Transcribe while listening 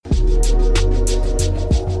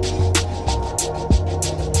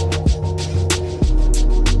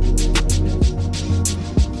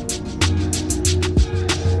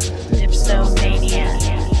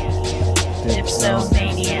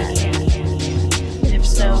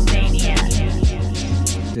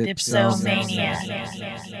Dipsomaniac.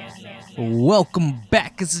 Welcome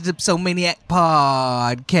back. It's the Dipsomaniac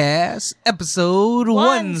Podcast, episode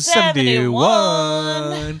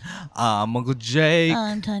 171. I'm Uncle Jake.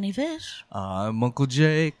 I'm Tiny Fish. I'm Uncle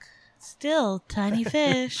Jake. Still Tiny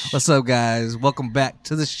Fish. What's up, guys? Welcome back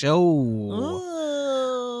to the show. Ooh.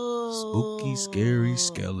 Spooky, scary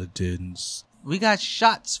skeletons. We got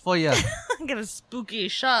shots for you. I got a spooky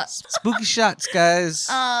shot. Spooky shots, guys.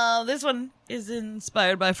 This one is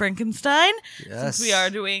inspired by Frankenstein. Yes. Since we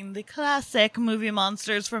are doing the classic movie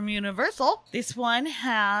monsters from Universal. This one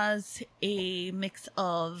has a mix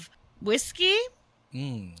of whiskey,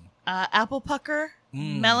 apple pucker,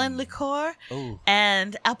 melon liqueur,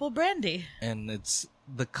 and apple brandy. And it's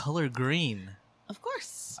the color green. Of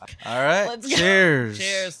course. All right. Let's go. Cheers.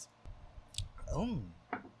 Cheers. Oh.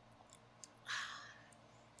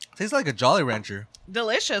 Tastes like a Jolly Rancher.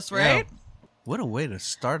 Delicious, right? Yeah. What a way to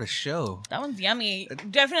start a show. That one's yummy.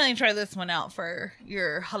 Definitely try this one out for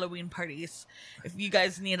your Halloween parties. If you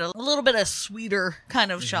guys need a little bit of sweeter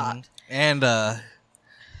kind of shot. And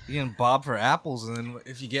you can bob for apples, and then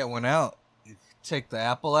if you get one out, you take the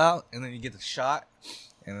apple out, and then you get the shot,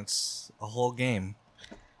 and it's a whole game.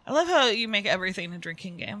 I love how you make everything a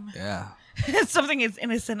drinking game. Yeah. It's something as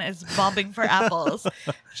innocent as bobbing for apples,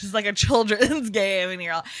 which is like a children's game.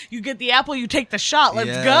 And you get the apple, you take the shot. Let's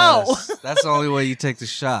go. That's the only way you take the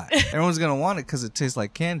shot. Everyone's going to want it because it tastes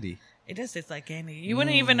like candy. It does taste like candy. You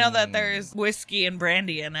wouldn't even know that there's whiskey and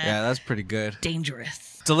brandy in it. Yeah, that's pretty good.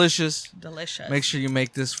 Dangerous. Delicious. Delicious. Make sure you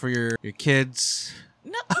make this for your kids.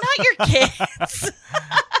 No, not your kids.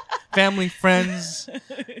 Family, friends,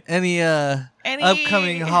 any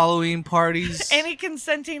upcoming Halloween parties. Any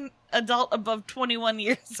consenting adult above 21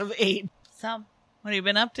 years of age. So, what have you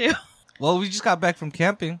been up to? Well, we just got back from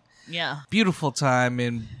camping. Yeah. Beautiful time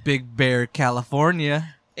in Big Bear,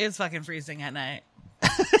 California. It's fucking freezing at night.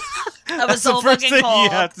 I was That's so the first fucking thing cold. you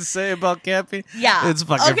have to say about camping? Yeah. It's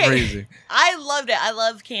fucking freezing. I loved it. I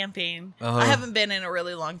love camping. Uh-huh. I haven't been in a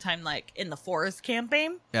really long time, like, in the forest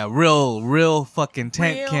camping. Yeah, real fucking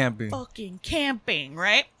tent camping. Fucking camping,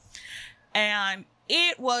 right? And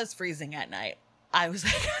it was freezing at night. I was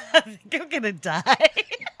like, I think I'm gonna die.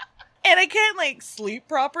 And I can't, like, sleep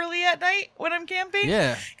properly at night when I'm camping.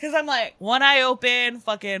 Yeah. Because I'm like, one eye open,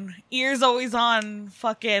 fucking ears always on,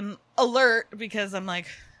 fucking alert, because I'm like,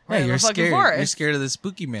 Yeah, you're fucking scared. forest. You're scared of the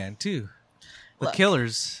spooky man, too. The Look.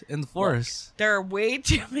 killers in the forest. There are way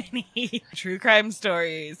too many true crime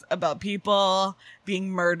stories about people being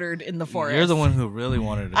murdered in the forest. You're the one who really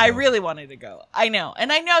wanted to I go. really wanted to go. I know.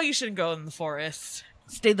 And I know you shouldn't go in the forest.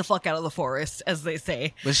 Stay the fuck out of the forest, as they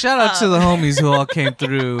say. But shout out to the homies who all came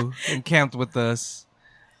through and camped with us.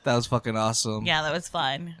 That was fucking awesome. Yeah, that was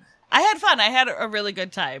fun. I had fun. I had a really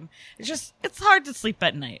good time. It's hard to sleep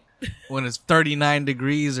at night. When it's 39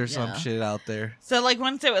 degrees or some Yeah. shit out there. So, like,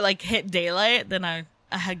 once it would, like, hit daylight, then I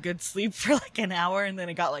had good sleep for, like, an hour, and then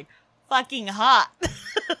it got, like, fucking hot.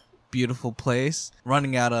 Beautiful place.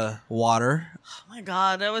 Running out of water. Oh, my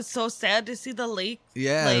God. It was so sad to see the lake.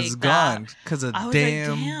 Yeah, like it's that. gone. Because of I was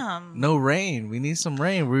damn, like, damn. no rain. We need some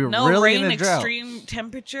rain. We were No really rain, in a drought. extreme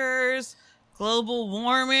temperatures, global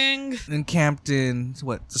warming. And camped in,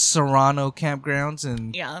 the Serrano campgrounds.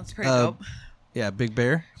 And Yeah, that's pretty dope. yeah, Big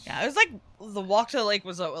Bear. Yeah, it was like the walk to the lake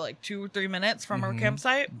was like 2 or 3 minutes from our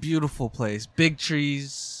campsite. Beautiful place. Big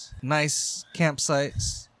trees. Nice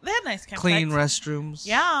campsites. They had nice campsites. Clean restrooms.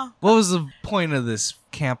 Yeah. What was the point of this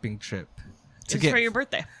camping trip? It's for your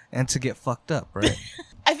birthday. And to get fucked up, right?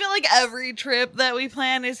 I feel like every trip that we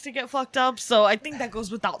plan is to get fucked up, so I think that goes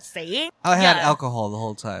without saying. I had Yeah. alcohol the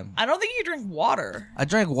whole time. I don't think you drink water. I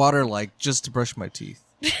drank water like just to brush my teeth.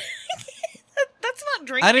 That's not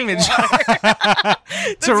drinking I didn't even water.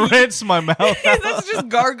 to rinse my mouth out. That's just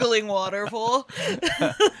gargling water, fool.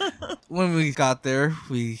 When we got there,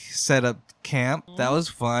 we set up camp. That was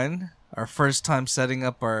fun. Our first time setting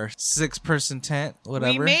up our 6-person tent,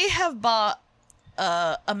 whatever. We may have bought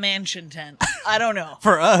a mansion tent. I don't know.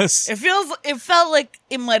 For us. It felt like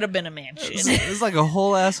it might have been a mansion. It was like a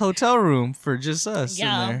whole ass hotel room for just us in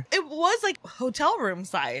there. It was like hotel room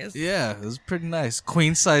size. Yeah, it was pretty nice.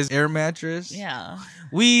 Queen size air mattress. Yeah.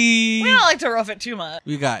 We We don't like to rough it too much.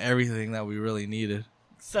 we got everything that we really needed.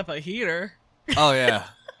 Except a heater. Oh yeah.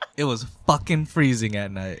 It was fucking freezing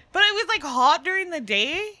at night. But it was like hot during the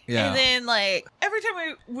day. Yeah. And then like every time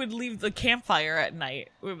we would leave the campfire at night,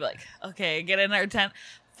 we'd be like, okay, get in our tent.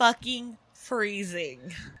 Fucking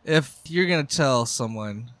freezing. If you're gonna tell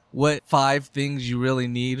someone what 5 things you really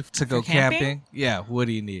need to go camping? camping, yeah, what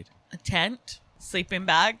do you need? A tent, sleeping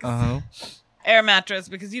bag, Uh huh. Air mattress,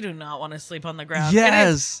 because you do not want to sleep on the ground. Yes. It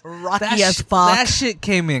is rocky as fuck. That shit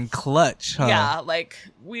came in clutch, huh? Yeah, like,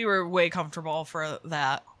 we were way comfortable for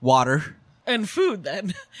that. Water. And food,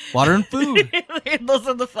 then. Water and food. Those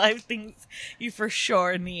are the 5 things you for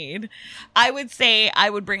sure need. I would say I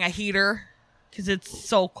would bring a heater, because it's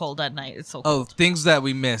so cold at night. It's so cold. Oh, things that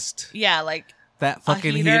we missed. Yeah, like... That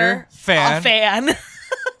fucking heater. Fan. A fan.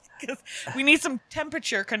 Because we need some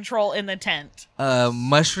temperature control in the tent.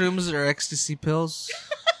 Mushrooms or ecstasy pills.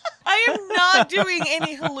 I am not doing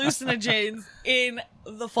any hallucinogens in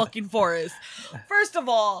the fucking forest. First of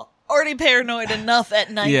all, already paranoid enough at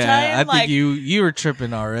nighttime. Yeah, I think you were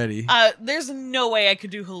tripping already. There's no way I could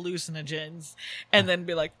do hallucinogens and then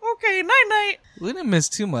be like, okay, night-night. We didn't miss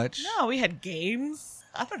too much. No, we had games.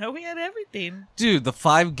 I don't know, we had everything. Dude, the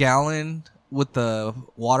 5-gallon with the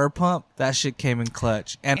water pump, that shit came in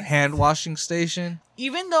clutch. And hand washing station.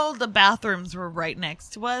 Even though the bathrooms were right next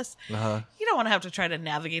to us, You don't want to have to try to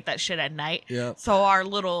navigate that shit at night. Yep. So our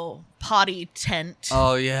little potty tent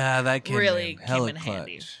Oh, yeah, that came really came in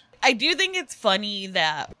handy. I do think it's funny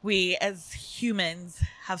that we as humans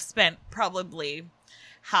have spent probably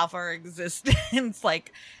half our existence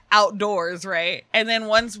like outdoors, right? And then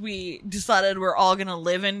once we decided we're all gonna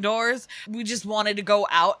live indoors, we just wanted to go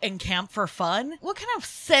out and camp for fun. What kind of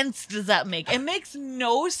sense does that make? It makes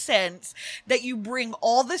no sense that you bring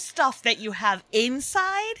all the stuff that you have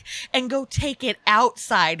inside and go take it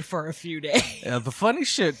outside for a few days. Yeah, the funny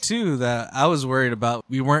shit too that I was worried about,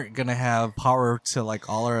 we weren't gonna have power to like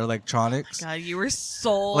all our electronics. God, you were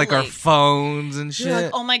so like our phones and shit. You're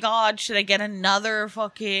like, oh my god, should I get another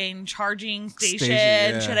fucking charging station?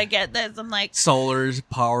 Yeah. Should I get this? I'm like, solars,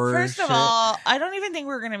 power. First of shit. all, I don't even think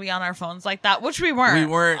we were going to be on our phones like that, which we weren't.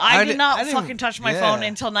 We weren't. I did not didn't fucking touch my yeah. phone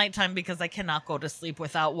until nighttime because I cannot go to sleep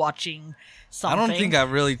without watching something. I don't think I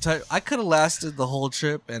really touched. I could have lasted the whole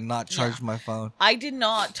trip and not charged my phone. I did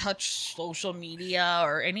not touch social media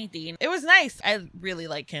or anything. It was nice. I really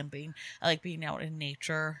like camping. I like being out in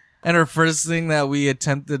nature. And our first thing that we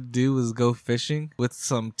attempted to do was go fishing with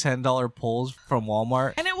some $10 poles from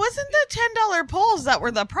Walmart. And it wasn't the $10 poles that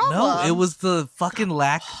were the problem. No, it was the fucking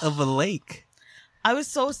lack of a lake. I was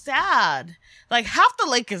so sad. Like, half the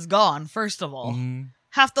lake is gone, first of all. Mm-hmm.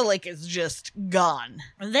 Half the lake is just gone.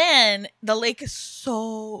 Then the lake is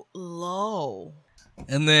so low.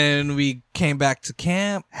 And then we came back to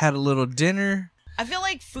camp, had a little dinner. I feel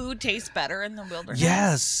like food tastes better in the wilderness.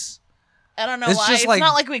 Yes. I don't know It's why. just It's like-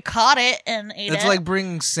 not like we caught it and ate it. It's like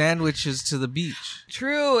bringing sandwiches to the beach.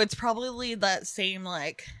 True. It's probably that same,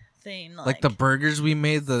 like, thing. Like the burgers we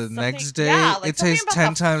made the next day. Yeah, like it tastes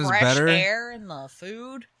 10 times fresh better. air and the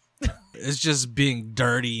food. It's just being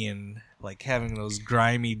dirty and like having those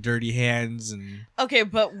grimy, dirty hands and Okay,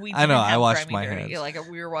 but we I know, didn't I have washed grimy my dirty. hands.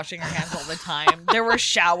 Like, we were washing our hands all the time. There were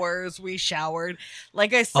showers. We showered.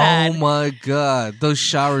 Like I said, oh my god, those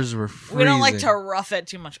showers were freezing. we don't like to rough it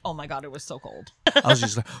too much. Oh my god, it was so cold. I was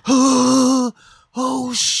just like,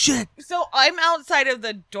 oh shit. So I'm outside of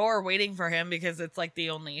the door waiting for him because it's like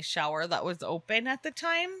the only shower that was open at the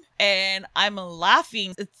time. And I'm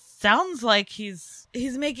laughing. It sounds like he's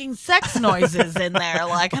making sex noises in there.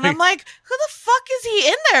 Like, and I'm like, who the fuck is he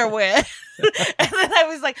in there with? And then I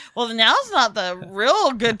was like, well, now's not the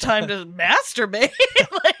real good time to masturbate.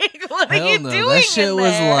 Like, what are Hell you no. doing? That shit in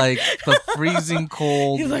was there? like the freezing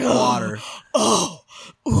cold He's like, water. Oh.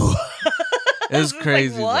 It was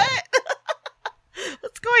crazy. Like, what?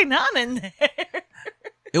 What's going on in there?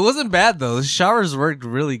 It wasn't bad though. The showers worked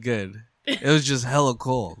really good. It was just hella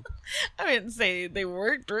cold. I wouldn't say they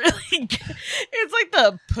worked really good. It's like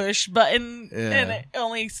the push button and it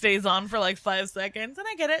only stays on for like 5 seconds. And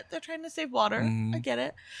I get it. They're trying to save water. I get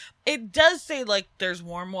it. It does say like there's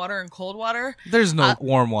warm water and cold water. There's no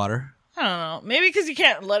warm water. I don't know. Maybe because you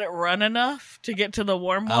can't let it run enough to get to the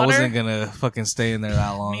warm water. I wasn't gonna fucking stay in there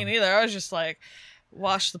that long. Me neither. I was just like,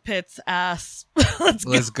 wash the pits, ass.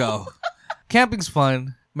 Let's go. Camping's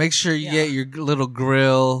fun. Make sure you get your little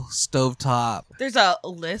grill, stovetop. There's a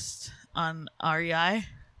list on REI.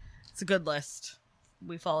 It's a good list.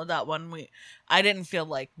 We followed that one. I didn't feel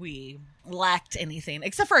like we lacked anything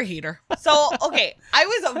except for a heater. So, okay, I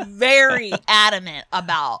was very adamant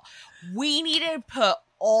about we need to put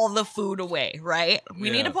all the food away, right?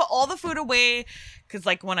 We need to put all the food away because,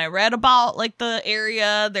 like, when I read about like the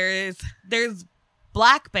area, there's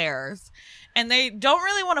black bears. And they don't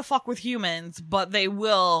really want to fuck with humans, but they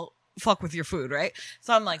will fuck with your food, right?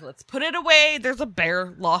 So I'm like, let's put it away. There's a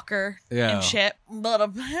bear locker and shit. But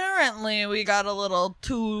apparently we got a little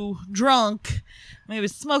too drunk, maybe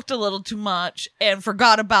smoked a little too much, and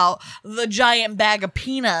forgot about the giant bag of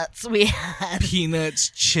peanuts we had. Peanuts,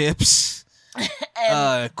 chips.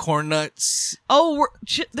 Corn nuts. Oh,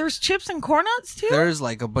 there's chips and corn nuts too? There's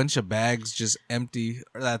like a bunch of bags just empty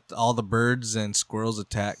that all the birds and squirrels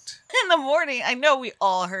attacked. In the morning, I know we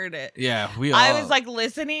all heard it. Yeah, we all. I was like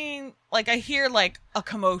listening, like I hear like a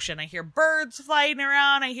commotion. I hear birds flying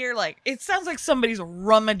around. I hear like, it sounds like somebody's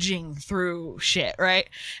rummaging through shit, right?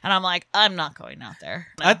 And I'm like, I'm not going out there.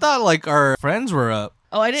 No. I thought like our friends were up.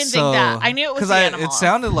 Oh, I didn't think that. I knew it was the animals. It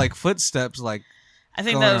sounded like footsteps, like. I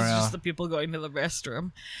think that was just the people going to the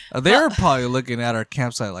restroom. They were probably looking at our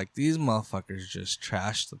campsite like, these motherfuckers just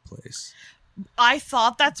trashed the place. I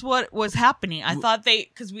thought that's what was happening. I thought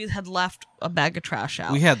because we had left a bag of trash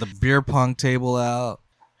out. We had the beer pong table out.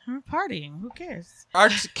 We're partying. Who cares? Our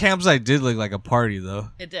campsite did look like a party,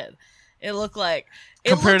 though. It did. It looked like...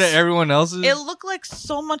 Compared to everyone else's? It looked like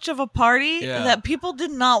so much of a party that people did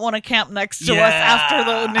not want to camp next to us after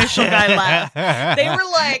the initial guy left. They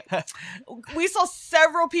were like... We saw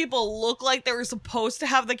several people look like they were supposed to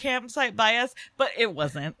have the campsite by us, but it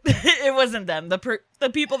wasn't. It wasn't them. The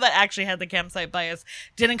people that actually had the campsite by us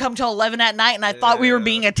didn't come till 11 at night, and I thought we were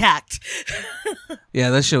being attacked. Yeah,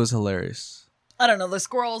 that shit was hilarious. I don't know. The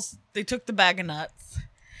squirrels, they took the bag of nuts.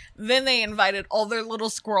 Then they invited all their little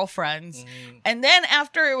squirrel friends. And then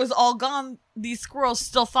after it was all gone, these squirrels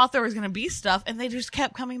still thought there was going to be stuff. And they just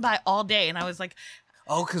kept coming by all day. And I was like...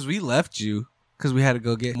 Oh, because we left you. Because we had to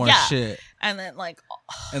go get more shit. And then like...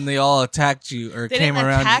 And they all attacked you or they came didn't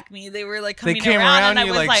around attack you. me. They were like coming they came around and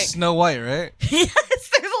you I was like Snow White, right?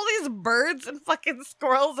 Yes, there's all these birds and fucking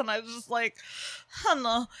squirrels. And I was just like, I don't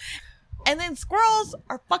know. And then squirrels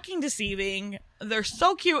are fucking deceiving. They're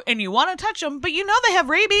so cute and you want to touch them, but you know they have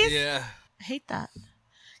rabies. Yeah. I hate that.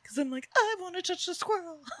 Because I'm like, I want to touch the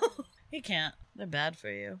squirrel. You can't. They're bad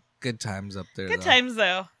for you. Good times up there, Good times,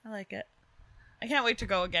 though. I like it. I can't wait to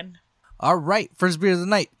go again. All right. First beer of the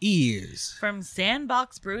night is... From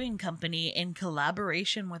Sandbox Brewing Company in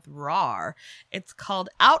collaboration with RAR. It's called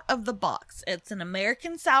Out of the Box. It's an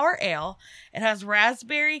American sour ale. It has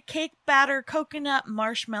raspberry, cake batter, coconut,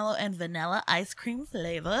 marshmallow, and vanilla ice cream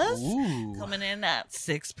flavors. Ooh. Coming in at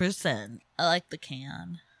 6%. I like the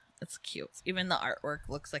can. It's cute. Even the artwork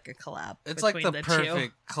looks like a collab. It's like the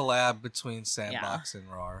perfect collab between Sandbox and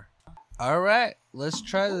RAR. All right. Let's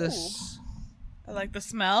try this. I like the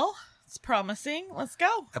smell. It's promising. Let's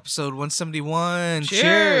go. Episode 171.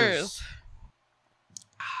 Cheers.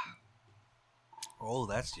 Oh,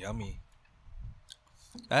 that's yummy.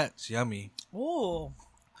 That's yummy. Oh.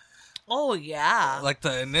 Oh, yeah. Like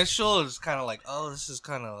the initial is kind of like, oh, this is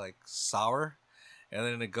kind of like sour. And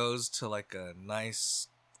then it goes to like a nice,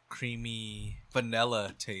 creamy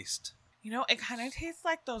vanilla taste. You know, it kind of tastes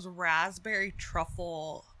like those raspberry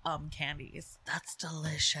truffle candies. That's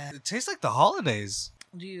delicious. It tastes like the holidays.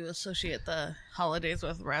 Do you associate the holidays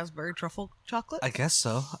with raspberry truffle chocolate? I guess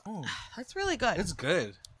so. That's really good. It's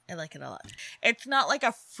good. I like it a lot. It's not like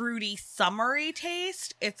a fruity, summery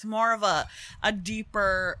taste. It's more of a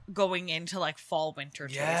deeper going into like fall, winter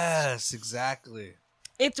taste. Yes, exactly.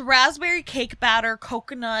 It's raspberry cake batter,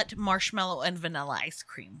 coconut, marshmallow, and vanilla ice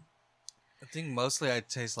cream. I think mostly I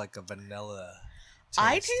taste like a vanilla taste.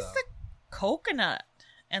 I taste the coconut.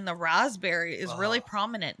 And the raspberry is really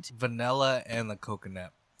prominent. Vanilla and the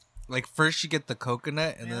coconut. Like first you get the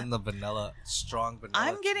coconut and then the vanilla, strong vanilla.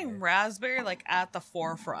 I'm getting raspberry like at the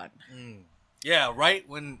forefront. Yeah, right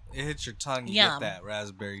when it hits your tongue, you get that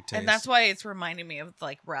raspberry taste. And that's why it's reminding me of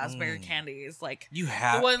like raspberry candies. Like you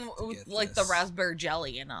have the one with like the raspberry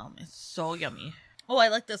jelly in them. It's so yummy. Oh, I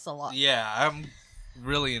like this a lot. Yeah, I'm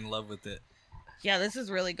really in love with it. Yeah, this is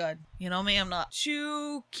really good. You know me, I'm not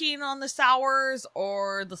too keen on the sours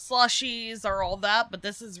or the slushies or all that, but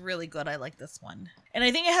this is really good. I like this one. And I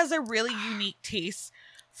think it has a really unique taste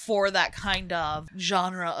for that kind of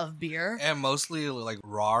genre of beer. And mostly like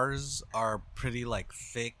RARs are pretty like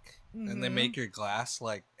thick and they make your glass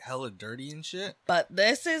like hella dirty and shit. But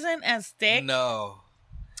this isn't as thick. No.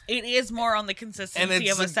 It is more on the consistency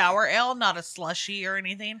of a sour ale, not a slushy or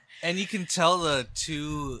anything. And you can tell the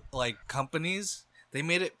two like companies, they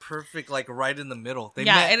made it perfect, like right in the middle. They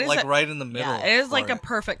met like right in the middle. Yeah, it is like a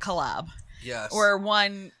perfect collab. Yes. Where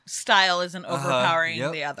one style isn't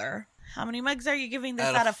overpowering the other. How many mugs are you giving this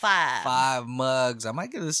out of 5? 5 mugs. I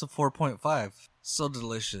might give this a 4.5. So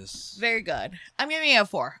delicious. Very good. I'm giving it a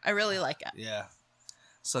 4. I really like it. Yeah.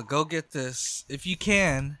 So go get this if you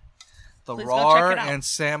can. The Please RAR and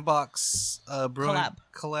Sandbox brewing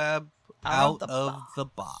collab out of the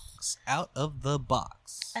box. Out of the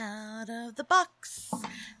box. Out of the box.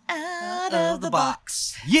 Out of the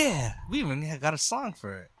box. Yeah. We even got a song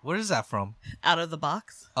for it. Where is that from? Out of the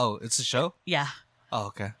Box. Oh, it's a show? Yeah. Oh,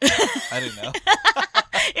 okay. I didn't know.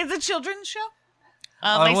 It's a children's show?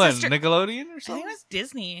 On what, sister, Nickelodeon or I think something? it was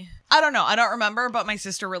Disney. I don't know. I don't remember, but my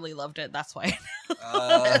sister really loved it. That's why.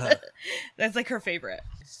 That's like her favorite.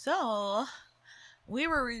 So, we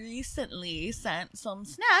were recently sent some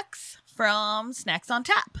snacks from Snacks on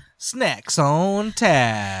Tap. Snacks on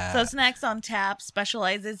Tap. So Snacks on Tap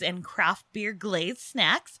specializes in craft beer glazed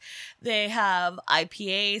snacks. They have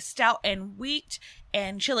IPA, stout, and wheat,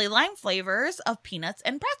 and chili lime flavors of peanuts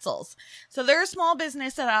and pretzels. So they're a small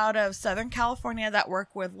business out of Southern California that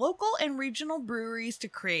work with local and regional breweries to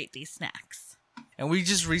create these snacks. And we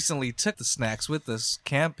just recently took the snacks with us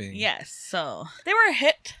camping. Yes, so they were a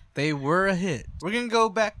hit. They were a hit. We're going to go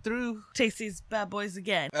back through. Taste these bad boys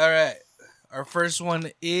again. All right. Our first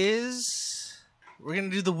one is, we're going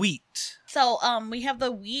to do the wheat. So we have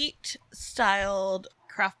the wheat styled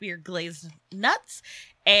craft beer glazed nuts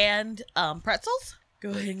and pretzels. Go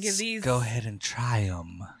ahead and give these. Go ahead and try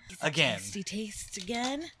them again. Tasty taste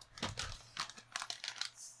again.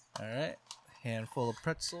 All right. Handful of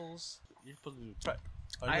pretzels. You're supposed to do prep.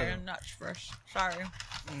 Iron nuts first. Sorry.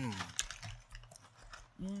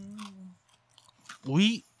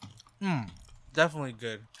 Wheat. Definitely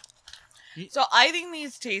good. So I think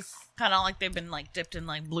these taste kind of like they've been like dipped in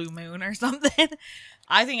like Blue Moon or something.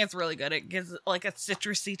 I think it's really good. It gives like a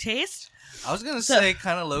citrusy taste. I was going to say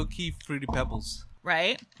kind of low-key Fruity Pebbles.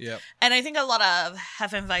 Right? Yep. And I think a lot of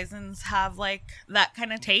Hefeweizens have like that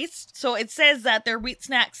kind of taste. So it says that their wheat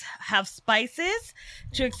snacks have spices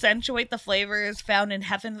to accentuate the flavors found in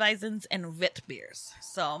Hefeweizens and wit beers.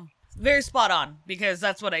 So very spot on because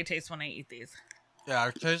that's what I taste when I eat these. Yeah,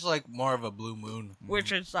 it tastes like more of a Blue Moon.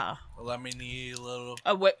 Which is lemony, little.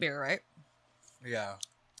 a wit beer, right? Yeah.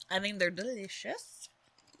 I think they're delicious.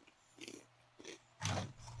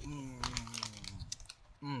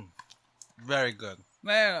 Very good.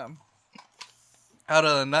 Man. Out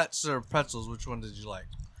of the nuts or pretzels, which one did you like?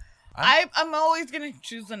 I'm always going to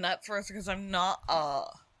choose the nuts first because I'm not a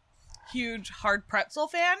huge hard pretzel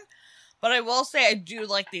fan. But I will say I do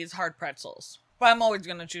like these hard pretzels. But I'm always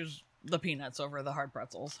going to choose the peanuts over the hard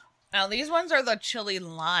pretzels. Now, these ones are the chili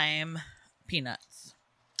lime peanuts.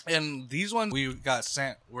 And these ones we got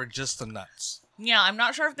sent were just the nuts. Yeah, I'm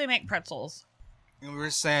not sure if they make pretzels. And we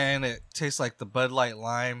were saying it tastes like the Bud Light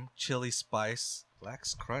Lime, Chili Spice,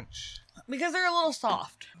 Black's Crunch. Because they're a little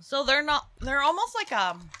soft. So they're almost like,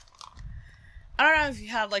 I don't know if you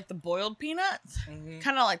have like the boiled peanuts. Mm-hmm.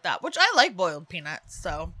 Kind of like that, which I like boiled peanuts,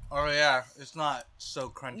 so. Oh yeah, it's not so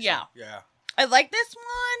crunchy. Yeah. Yeah. I like this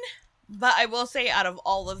one, but I will say out of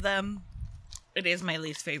all of them, it is my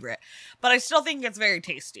least favorite. But I still think it's very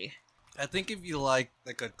tasty. I think if you like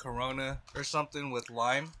a Corona or something with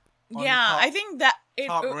lime. Yeah, I think that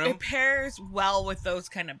it pairs well with those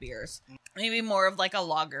kind of beers. Maybe more of like a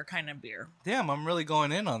lager kind of beer. Damn, I'm really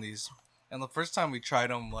going in on these. And the first time we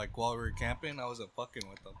tried them, like while we were camping, I wasn't fucking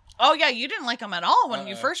with them. Oh yeah, you didn't like them at all when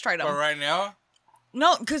you first tried them. But right now?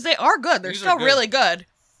 No, because they are good. They're still really good.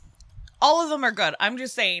 All of them are good. I'm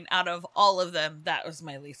just saying, out of all of them, that was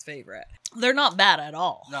my least favorite. They're not bad at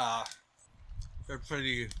all. Nah. They're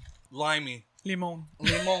pretty limey. Limon.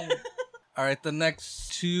 All right, the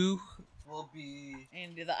next two will be...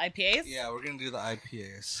 And do the IPAs? Yeah, we're going to do the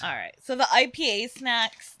IPAs. All right. So the IPA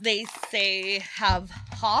snacks, they say have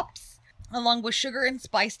hops along with sugar and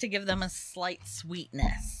spice to give them a slight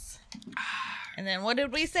sweetness. And then what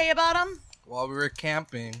did we say about them? While we were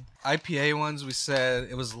camping, IPA ones, we said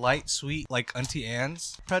it was light sweet, like Auntie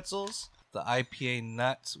Anne's pretzels. The IPA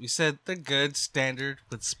nuts, we said they're good, standard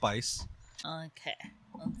with spice. Okay.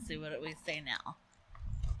 Let's see what we say now.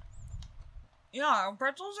 Yeah,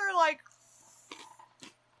 pretzels are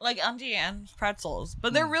like Auntie Anne's pretzels,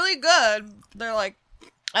 but they're really good. They're like,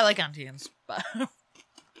 I like Auntie Anne's, but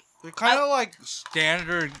they're kind of like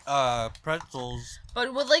standard pretzels,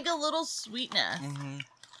 but with like a little sweetness. Mm-hmm.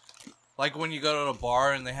 Like when you go to a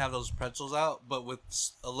bar and they have those pretzels out, but with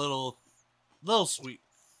a little sweet.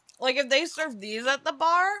 Like if they serve these at the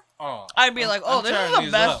bar, I'd be this is the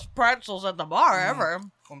best pretzels at the bar ever.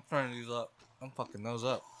 I'm turning these up. I'm fucking those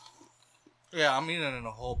up. Yeah, I'm eating in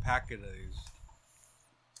a whole packet of these.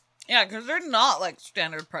 Yeah, because they're not like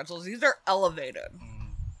standard pretzels. These are elevated.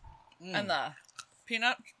 And the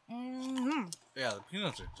peanuts. Mm-hmm. Yeah, the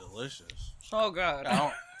peanuts are delicious. So good.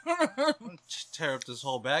 I'm just tear up this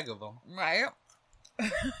whole bag of them. Right?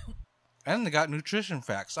 And they got nutrition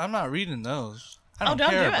facts. I'm not reading those. I don't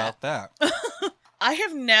care about that. I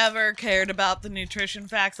have never cared about the nutrition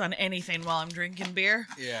facts on anything while I'm drinking beer.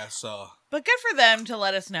 Yeah, so. But good for them to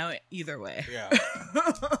let us know either way. Yeah.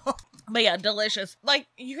 But yeah, delicious. Like,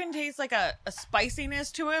 you can taste like a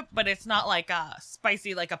spiciness to it, but it's not like a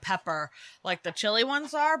spicy, like a pepper, like the chili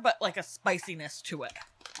ones are, but like a spiciness to it.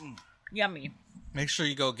 Yummy. Make sure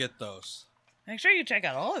you go get those. Make sure you check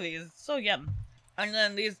out all of these. It's so yum. And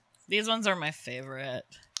then these ones are my favorite.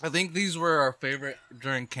 I think these were our favorite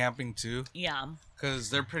during camping too. Yeah. Because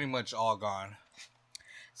they're pretty much all gone.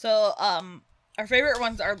 So, our favorite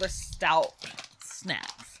ones are the stout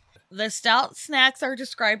snacks. The stout snacks are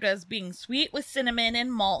described as being sweet with cinnamon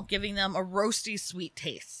and malt, giving them a roasty sweet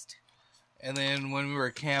taste. And then when we were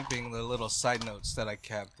camping, the little side notes that I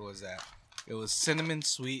kept was that it was cinnamon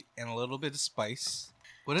sweet and a little bit of spice.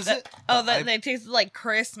 What is it? They tasted like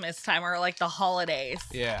Christmas time or like the holidays.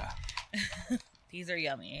 Yeah. These are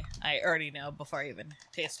yummy. I already know before I even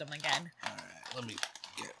taste them again. All right, let me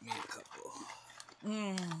get me a couple.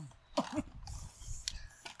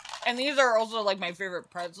 And these are also like my favorite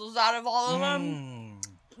pretzels out of all of them.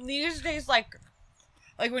 These taste like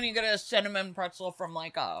when you get a cinnamon pretzel from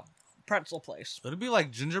like a pretzel place. Would it be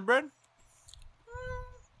like gingerbread?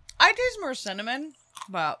 I taste more cinnamon,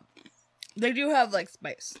 but they do have like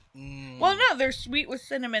spice. Well, no, they're sweet with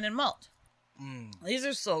cinnamon and malt. These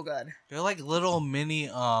are so good. They're like little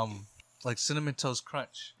mini, like Cinnamon Toast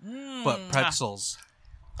Crunch, but pretzels.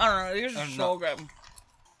 I don't know. These are so good.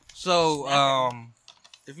 So,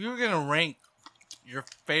 if you were gonna rank your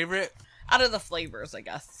favorite out of the flavors, I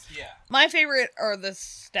guess. Yeah. My favorite are the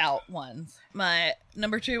stout ones. My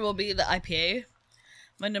number 2 will be the IPA.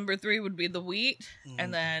 My number 3 would be the wheat,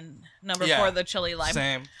 and then number 4, the chili lime.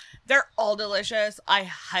 Same. They're all delicious. I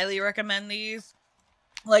highly recommend these.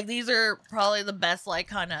 Like, these are probably the best, like,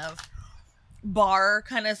 kind of bar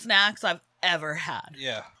kind of snacks I've ever had.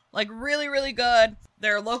 Yeah. Like, really, really good.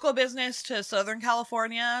 They're a local business to Southern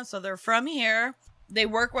California, so they're from here. They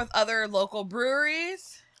work with other local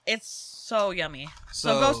breweries. It's so yummy.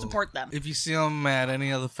 So go support them. If you see them at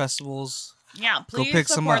any of the festivals, yeah, please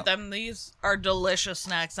support them. These are delicious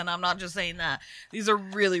snacks, and I'm not just saying that. These are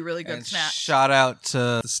really, really good snacks. Shout out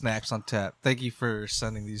to the Snacks on Tap. Thank you for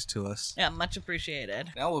sending these to us. Yeah, much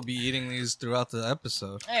appreciated. Now we'll be eating these throughout the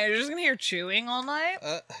episode. Hey, you're just going to hear chewing all night?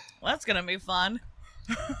 That's going to be fun.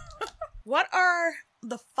 What are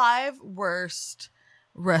the 5 worst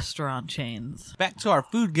restaurant chains? Back to our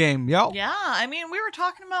food game, yo. Yeah, I mean, we were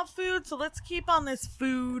talking about food, so let's keep on this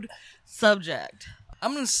food subject.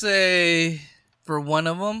 I'm going to say, for one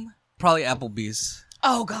of them, probably Applebee's.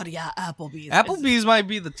 Oh, God, yeah, Applebee's. Applebee's might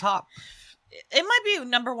be the top. It might be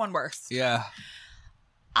number 1 worst. Yeah.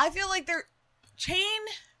 I feel like their chain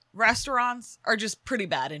restaurants are just pretty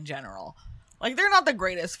bad in general. Like, they're not the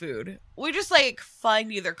greatest food. We just, like,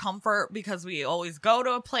 find either comfort because we always go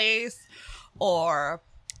to a place, or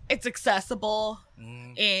it's accessible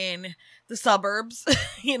in the suburbs,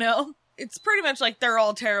 you know? It's pretty much like they're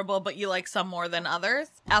all terrible, but you like some more than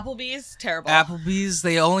others. Applebee's, terrible. Applebee's,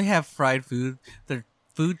 they only have fried food. Their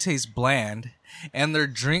food tastes bland, and their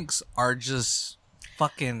drinks are just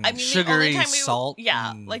fucking sugary salt.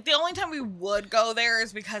 Yeah, like the only time we would go there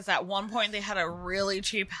is because at one point they had a really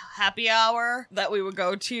cheap happy hour that we would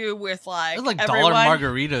go to with like $1 everyone.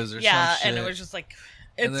 margaritas or some shit. Yeah, and it was just like,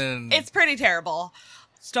 it's pretty terrible.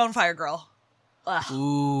 Stonefire Grill. Ugh.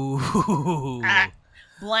 Ooh.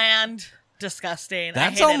 Bland, disgusting.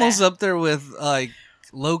 That's almost up there with like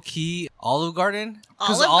low key Olive Garden.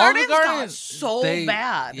 Olive Garden's so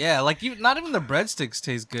bad. Yeah, like not even the breadsticks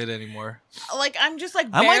taste good anymore. Like I'm just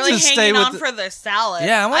like barely hanging on for the salad.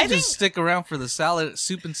 Yeah, I might just stick around for the salad,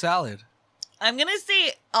 soup and salad. I'm gonna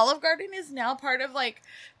say Olive Garden is now part of like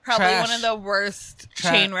probably one of the worst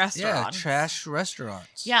chain restaurants. Yeah, trash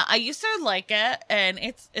restaurants. Yeah, I used to like it, and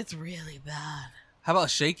it's really bad. How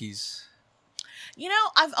about Shakey's? You know,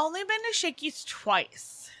 I've only been to Shakey's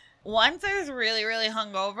twice. Once I was really, really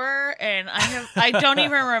hungover, and I don't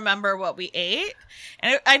even remember what we ate.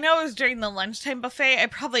 And I know it was during the lunchtime buffet. I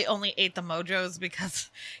probably only ate the Mojos because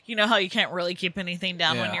you know how you can't really keep anything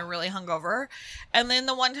down when you're really hungover. And then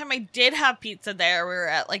the one time I did have pizza there, we were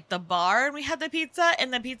at like the bar and we had the pizza,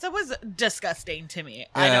 and the pizza was disgusting to me.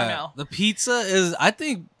 I don't know. The pizza is, I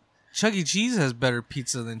think Chuck E. Cheese has better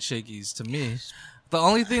pizza than Shakey's to me. The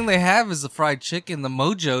only thing they have is the fried chicken. The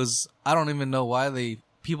Mojos, I don't even know why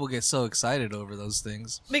people get so excited over those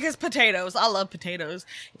things. Because potatoes. I love potatoes.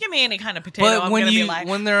 Give me any kind of potato, but I'm going to be like,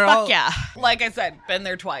 they're fuck yeah. Like I said, been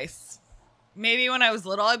there twice. Maybe when I was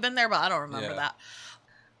little I've been there, but I don't remember that.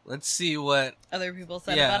 Let's see what other people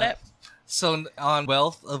said about it. So on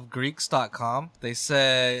wealthofgreeks.com, they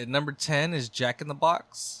said number 10 is Jack in the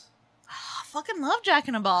Box. I fucking love Jack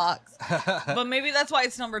in the Box. But maybe that's why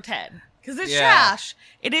it's number 10. Because it's trash.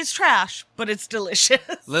 It is trash, but it's delicious.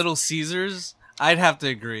 Little Caesars, I'd have to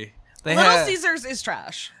agree. Little Caesars is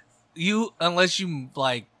trash. Unless you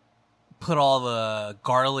like put all the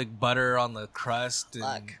garlic butter on the crust. And,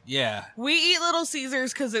 Look. yeah. We eat Little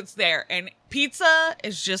Caesars because it's there. And pizza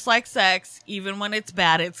is just like sex. Even when it's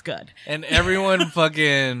bad, it's good. And everyone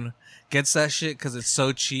fucking gets that shit because it's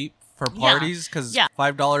so cheap for parties. Because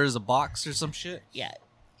 $5 a box or some shit. Yeah.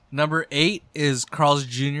 Number 8 is Carl's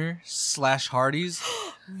Jr. / Hardee's.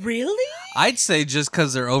 Really? I'd say just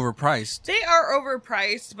because they're overpriced. They are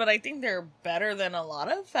overpriced, but I think they're better than a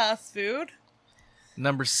lot of fast food.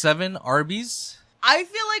 Number 7, Arby's. I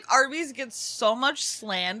feel like Arby's gets so much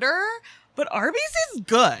slander, but Arby's is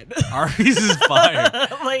good. Arby's is fire.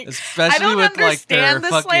 Like, especially with like their the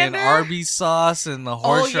fucking slander. Arby's sauce and the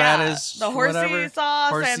horseradish. The horsey whatever. sauce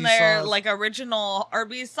Horsey and their sauce. like original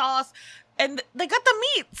Arby's sauce. And they got the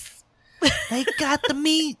meats. They got the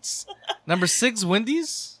meats. Number 6,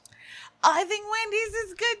 Wendy's. I think Wendy's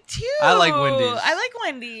is good too. I like Wendy's. I like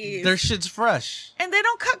Wendy's. Their shit's fresh. And they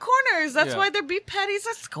don't cut corners. That's Yeah. why their beef patties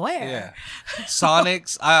are square. Yeah.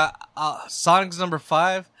 Sonic's. Sonic's number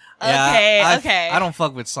 5. Okay, I okay. I don't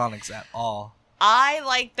fuck with Sonic's at all. I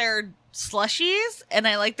like their slushies and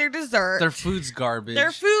I like their dessert. Their food's garbage.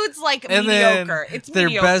 Their food's like and mediocre. Then It's their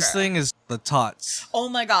mediocre. best thing is the tots. Oh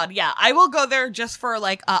my god, yeah. I will go there just for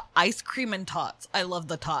like ice cream and tots. I love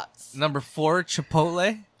the tots. Number 4,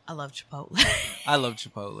 Chipotle. I love Chipotle. I love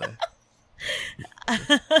Chipotle.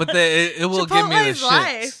 But it will give me the Chipotle's shit.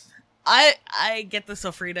 life. I get the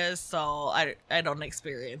sofritas, so I don't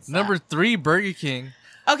experience that. Number 3, Burger King.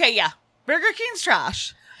 Okay, yeah. Burger King's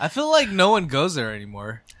trash. I feel like no one goes there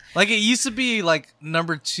anymore. Like it used to be like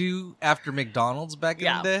number 2 after McDonald's back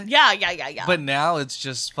Yeah. in the day. Yeah. But now it's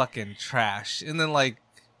just fucking trash. And then like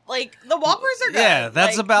the Whoppers are good. Yeah,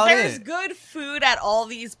 that's Like, about there's it. good food at all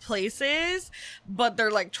these places, but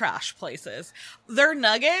they're like trash places. Their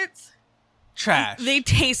nuggets, trash. they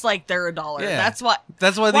taste like they're $1. Yeah. That's what.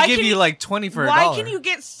 That's why Why they give can you you- like 20 for Why $1. can you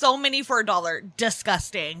get so many for $1?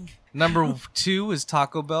 Disgusting. Number 2 is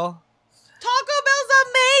Taco Bell. Taco Bell's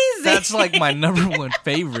amazing. That's like my number 1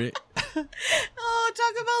 favorite. Oh,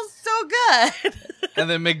 Taco Bell's so good. And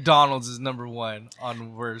then McDonald's is number 1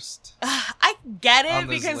 on worst. I get On it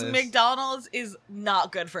this because list. McDonald's is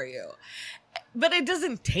not good for you. But it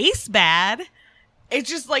doesn't taste bad. It's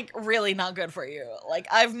just like really not good for you. Like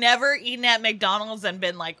I've never eaten at McDonald's and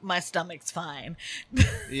been like, my stomach's fine.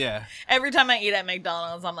 Yeah. Every time I eat at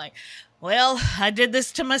McDonald's, I'm like, well, I did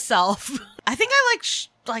this to myself. I think I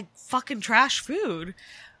like fucking trash food.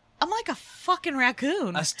 I'm like a fucking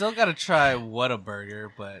raccoon. I still gotta try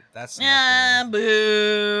Whataburger, but that's Ah, not boo.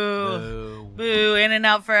 good. Boo,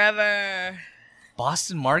 In-N-Out forever.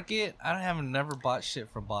 Boston Market? I have never bought shit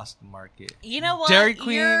from Boston Market. You know what? Dairy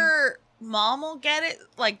Queen? Your mom will get it,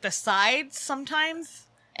 like the sides sometimes,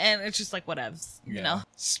 and it's just like whatevs, you know?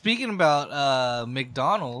 Speaking about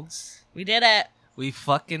McDonald's, We did it. we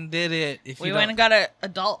fucking did it. If We you went don't- and got an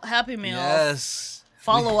adult Happy Meal. Yes.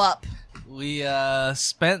 Follow up. We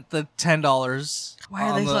spent the $10 Why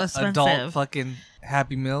are on they so the expensive? adult fucking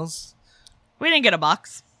Happy Meals. We didn't get a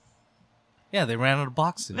box. Yeah, they ran out of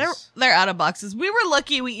boxes. They're out of boxes. We were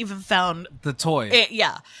lucky we even found The toy. it.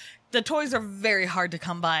 Yeah. The toys are very hard to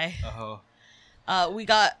come by. Oh. We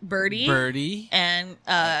got Birdie. Birdie. And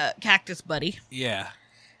Cactus Buddy. Yeah.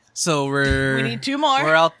 So we need 2 more.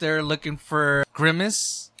 We're out there looking for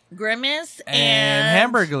Grimace Grimace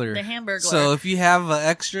and Hamburglar. The Hamburglar. So if you have an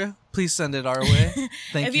extra, please send it our way.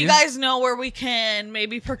 Thank if you. you guys know where we can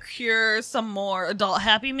maybe procure some more adult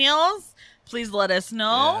Happy Meals, please let us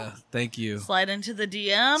know. Yeah, thank you. Slide into the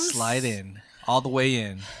DMs. Slide in. All the way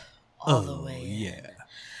in. All the way in. Yeah.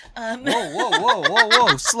 Um,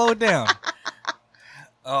 Whoa. Slow it down.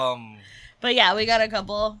 But yeah, we got a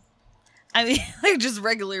couple. I mean, they're just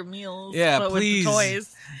regular meals. Yeah, but please. with the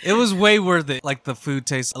toys. It was way worth it. Like the food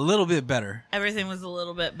tastes a little bit better. Everything was a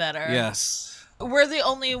little bit better. Yes. We're the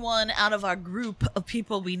only one out of our group of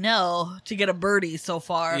people we know to get a Birdie so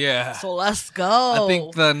far. Yeah. So let's go. I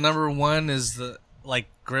think the number 1 is the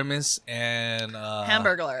Grimace and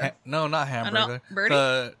Hamburglar. no, not Hamburglar.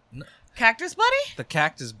 Birdie? Cactus Buddy? The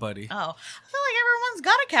Cactus Buddy. Oh, I feel like everyone's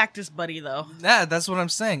got a Cactus Buddy though. Yeah, that's what I'm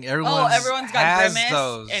saying. Everyone's Everyone's got has Grimace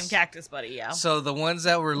those. and Cactus Buddy, yeah. So the ones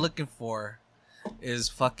that we're looking for is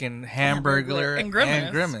fucking Hamburglar and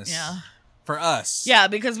Grimace. Yeah. For us. Yeah,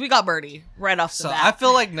 because we got Birdie right off the So bat. I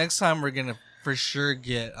feel like next time we're gonna for sure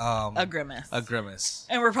get a Grimace. A Grimace.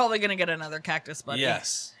 And we're probably gonna get another Cactus Buddy.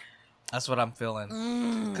 Yes. That's what I'm feeling.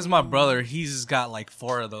 Because my brother, he's got like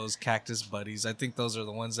 4 of those Cactus Buddies. I think those are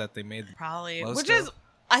the ones that they made. Probably. most Which of. is,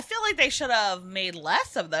 I feel like they should have made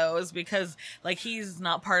less of those because, like, he's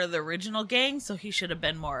not part of the original gang, so he should have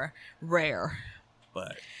been more rare.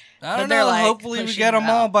 But But I don't they're, know. like, Hopefully we pushing get them it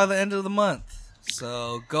all out. by the end of the month.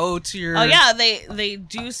 So go to your... Oh, yeah, they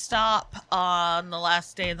do stop on the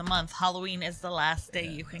last day of the month. Halloween is the last day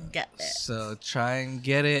you can get it. So try and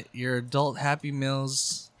get it. Your adult Happy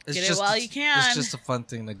Meals. It's Get it just, while you can. It's just a fun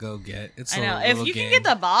thing to go get. It's I know. a little If you game. can get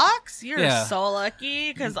the box, you're so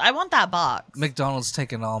lucky, because I want that box. McDonald's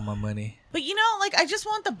taking all my money. But like, I just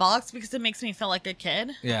want the box because it makes me feel like a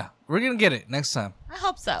kid. Yeah. We're going to get it next time. I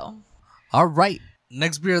hope so. All right.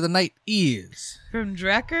 Next beer of the night is... From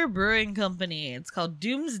Drecker Brewing Company. It's called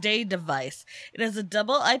Doomsday Device. It is a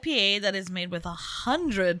double IPA that is made with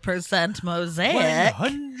 100% mosaic.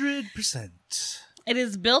 100%. It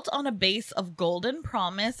is built on a base of Golden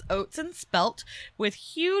Promise, oats, and spelt, with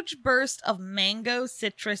huge burst of mango,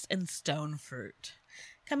 citrus, and stone fruit.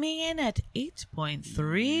 Coming in at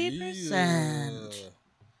 8.3%. Yeah.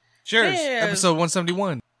 Cheers. Episode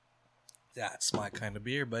 171. That's my kind of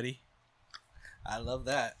beer, buddy. I love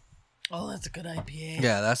that. Oh, that's a good IPA.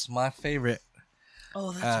 Yeah, that's my favorite.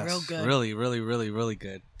 Oh, that's real good. Really, really, really, really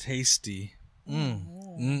good. Tasty. Whew.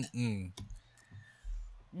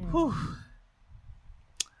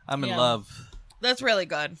 I'm in love. That's really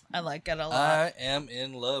good. I like it a lot. I am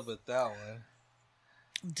in love with that one.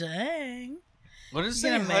 Dang. What is it?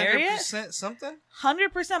 You gonna marry 100% something?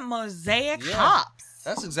 100% mosaic hops.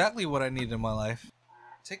 That's exactly what I need in my life.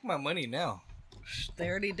 Take my money now. They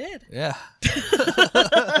already did. Yeah.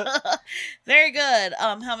 Very good.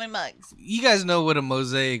 How many mugs? You guys know what a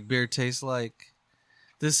mosaic beer tastes like.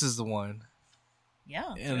 This is the one.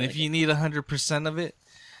 Yeah. And really if you need 100% of it,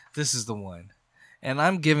 this is the one. And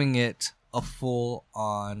I'm giving it a full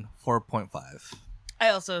on 4.5. I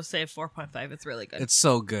also say 4.5. It's really good. It's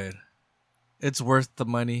so good. It's worth the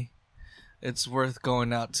money. It's worth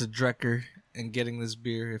going out to Drecker and getting this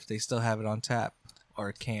beer if they still have it on tap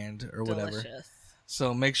or canned or whatever. Delicious.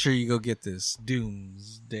 So make sure you go get this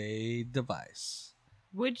Doomsday Device.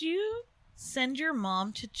 Would you send your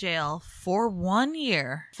mom to jail for 1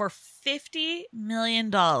 year for $50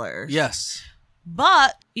 million? Yes.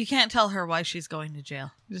 But you can't tell her why she's going to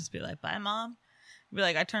jail. You just be like, bye, Mom. Be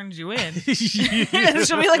like, I turned you in. And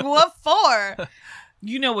she'll be like, what for?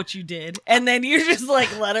 You know what you did. And then you just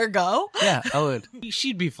like let her go. Yeah, I would.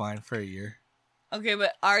 She'd be fine for a year. Okay,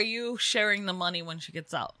 but are you sharing the money when she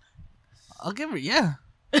gets out? I'll give her, yeah.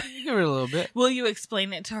 I'll give her a little bit. Will you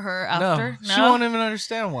explain it to her after? No, she won't even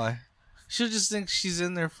understand why. She'll just think she's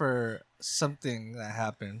in there for something that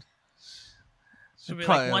happened. She'll be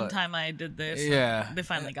like, one time I did this. Yeah. They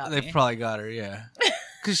finally got me. They probably got her, yeah.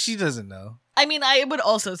 Because she doesn't know. I mean, I would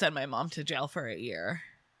also send my mom to jail for a year.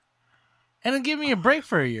 And then give me a break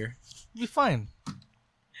for a year. You'll be fine.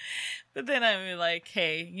 But then I'd be like,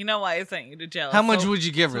 hey, you know why I sent you to jail? How much would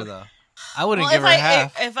you give her, though? I wouldn't give her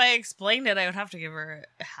half. If I explained it, I would have to give her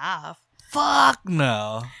half. Fuck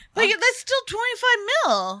no. Like, that's still 25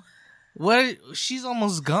 mil. What? She's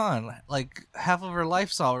almost gone. Like, half of her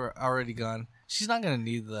life's already gone. She's not going to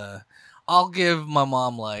need the... I'll give my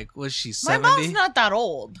mom, like, was she 70? My mom's not that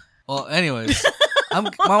old. Well, anyways, my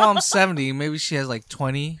mom's 70. Maybe she has, like,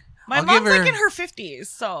 20. My mom's like in her 50s,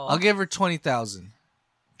 so... I'll give her 20,000.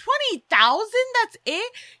 20,000? That's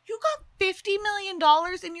it? You got $50 million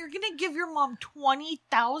and you're going to give your mom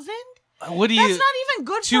 20,000? What do you... That's not even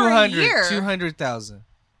good for a year. 200,000.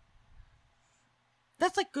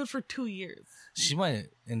 That's like good for 2 years. She might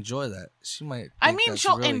enjoy that. She might. I mean,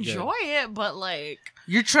 she'll really enjoy it, but like...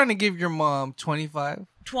 You're trying to give your mom 25?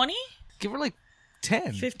 20? Give her like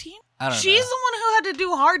 10. 15? I don't know. She's the one who had to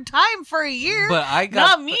do hard time for a year. But I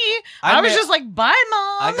got... Not me. I was just like, bye,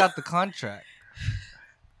 Mom. I got the contract.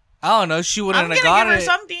 I don't know. She wouldn't have got it. I'm going to give her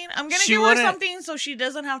something. I'm going to give her something so she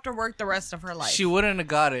doesn't have to work the rest of her life. She wouldn't have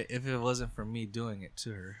got it if it wasn't for me doing it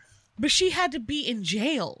to her. But she had to be in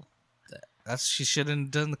jail. She shouldn't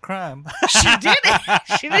have done the crime. She didn't.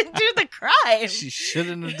 She didn't do the crime. She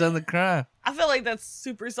shouldn't have done the crime. I feel like that's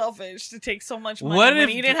super selfish to take so much money when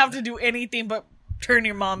you didn't have to do anything but turn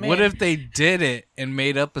your mom in. What if they did it and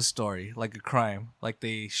made up a story, like a crime? Like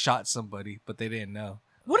they shot somebody, but they didn't know.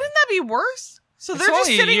 Wouldn't that be worse? So they're just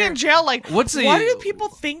sitting in jail like, why do people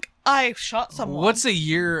think I shot someone? What's a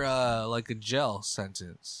year, like a jail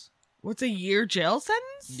sentence? What's a year jail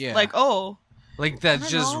sentence? Yeah. Like, oh... Like that's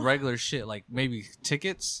just regular shit. Like maybe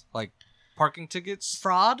tickets, like parking tickets,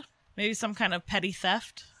 fraud, maybe some kind of petty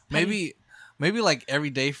theft. Maybe like every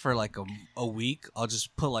day for like a week, I'll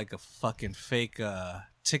just put like a fucking fake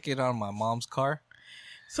ticket on my mom's car.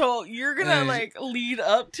 So you're gonna like lead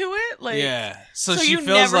up to it, like yeah. So she you feels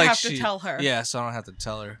never like have to tell her. Yeah, so I don't have to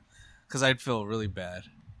tell her because I'd feel really bad,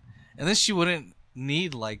 and then she wouldn't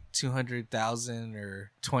need like 200,000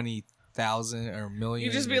 or 20,000 or million.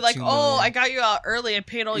 You just be like, oh, I got you out early. I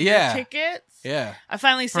paid all your tickets. Yeah. I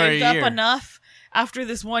finally saved up enough after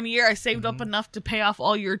this 1 year, I saved up enough to pay off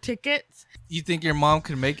all your tickets. You think your mom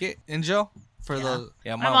could make it in jail?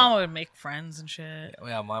 My mom would make friends and shit.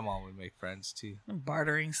 Yeah, my mom would make friends too.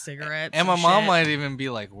 Bartering cigarettes. And my mom might even be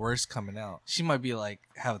like worse coming out. She might be like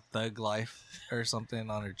have a thug life or something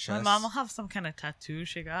on her chest. My mom will have some kind of tattoo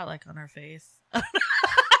she got like on her face.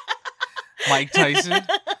 Mike Tyson.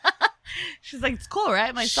 She's like, it's cool,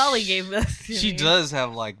 right? My Sully gave this to She me. does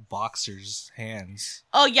have like boxer's hands.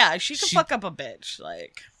 Oh yeah, she could fuck up a bitch.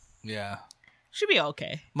 Like, yeah, she'd be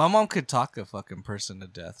okay. My mom could talk a fucking person to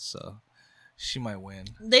death, so she might win.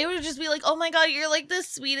 They would just be like, oh my god, you're like the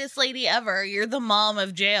sweetest lady ever. You're the mom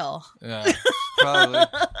of jail. Yeah, probably.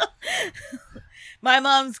 My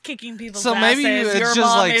mom's kicking people's asses. Maybe it's your just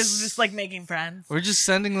mom like, is just like making friends. We're just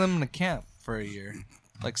sending them to camp for a year,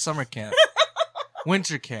 like summer camp,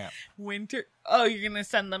 winter camp. Winter? Oh, you're gonna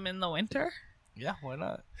send them in the winter? Yeah, why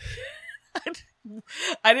not?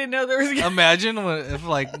 I didn't know there was. Imagine if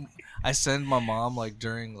like I send my mom like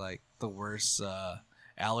during like the worst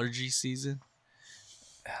allergy season.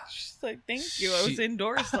 She's like, thank you. I was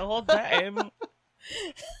indoors the whole time.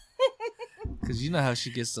 Because you know how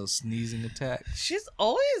she gets those sneezing attacks. She's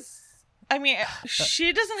always. I mean,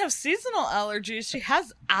 she doesn't have seasonal allergies. She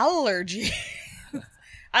has allergies.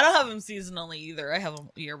 I don't have them seasonally either. I have them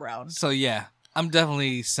year round. So yeah, I'm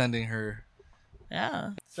definitely sending her.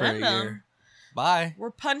 Yeah, for a year. Bye.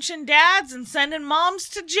 We're punching dads and sending moms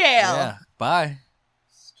to jail. Yeah, bye.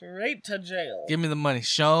 Straight to jail. Give me the money.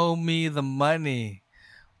 Show me the money.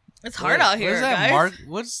 It's hard out here, What's that?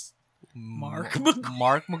 guys. Mark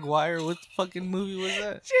McGuire? What the fucking movie was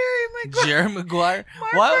that? Jerry Maguire.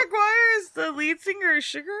 Mark McGuire is the lead singer of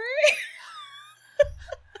Sugar Ray?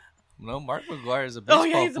 No, Mark McGuire is a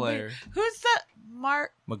baseball player. Who's that?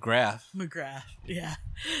 Mark McGrath. Yeah.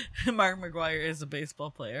 Mark McGuire is a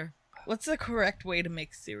baseball player. What's the correct way to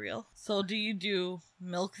make cereal? So do you do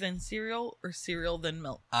milk then cereal or cereal then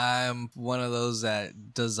milk? I'm one of those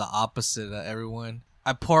that does the opposite of everyone.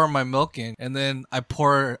 I pour my milk in and then I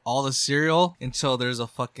pour all the cereal until there's a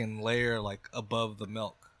fucking layer like above the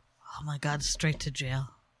milk. Oh my god, straight to jail.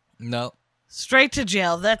 No. Straight to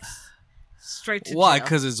jail. That's straight to jail. Why?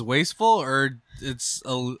 Because it's wasteful or it's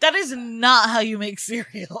a... That is not how you make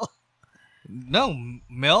cereal. No,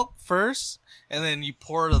 milk first and then you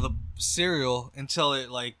pour the cereal until it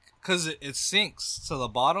like... Because it sinks to the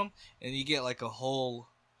bottom and you get like a whole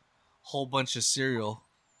bunch of cereal.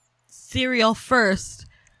 Cereal first,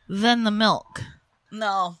 then the milk.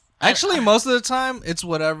 No. Actually, most of the time, it's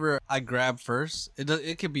whatever I grab first.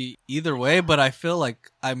 It could be either way, but I feel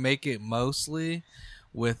like I make it mostly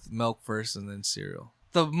with milk first and then cereal.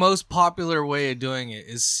 The most popular way of doing it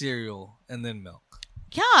is cereal and then milk.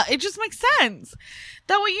 Yeah, it just makes sense.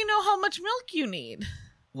 That way you know how much milk you need.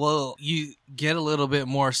 Well, you get a little bit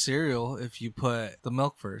more cereal if you put the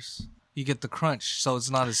milk first. You get the crunch, so it's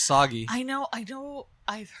not as soggy. I know.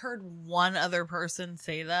 I've heard one other person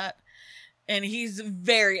say that, and he's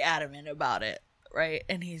very adamant about it, right?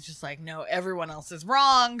 And he's just like, no, everyone else is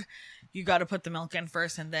wrong. You got to put the milk in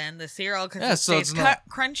first and then the cereal because it stays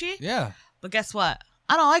crunchy. Yeah. But guess what?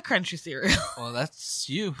 I don't like crunchy cereal. Well, that's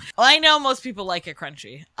you. Well, I know most people like it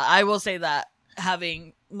crunchy. I will say that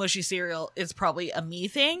having mushy cereal is probably a me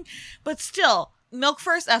thing, but still, milk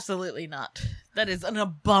first, absolutely not. That is an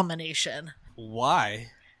abomination. Why?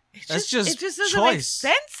 It just doesn't make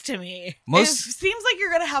sense to me. It seems like you're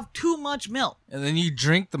going to have too much milk. And then you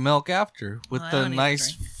drink the milk after with the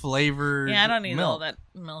nice flavored milk. Yeah, I don't need all that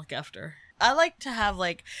milk after. I like to have,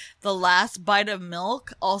 like, the last bite of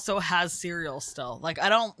milk also has cereal still. Like, I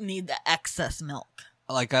don't need the excess milk.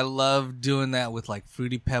 Like, I love doing that with, like,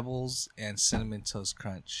 Fruity Pebbles and Cinnamon Toast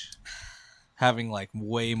Crunch. Having, like,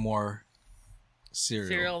 way more cereal.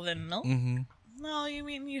 Cereal than milk? Mm-hmm. No, you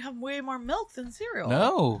mean you have way more milk than cereal.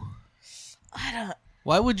 No. I don't.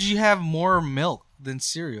 Why would you have more milk than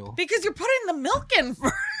cereal? Because you're putting the milk in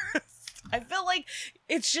first. I feel like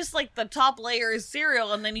it's just like the top layer is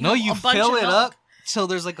cereal and then you have a bunch of milk. Fill it up till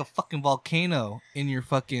there's like a fucking volcano in your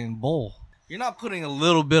fucking bowl. You're not putting a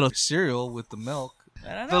little bit of cereal with the milk.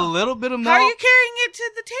 I don't know. The little bit of milk. How are you carrying it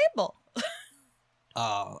to the table?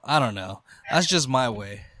 I don't know. That's just my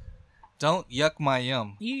way. Don't yuck my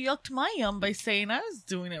yum. You yucked my yum by saying I was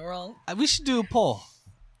doing it wrong. We should do a poll.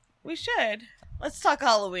 We should. Let's talk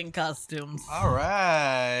Halloween costumes. All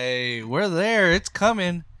right. We're there. It's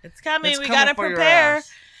coming. It's coming. We gotta prepare.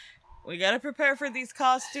 We gotta prepare for these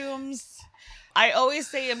costumes. I always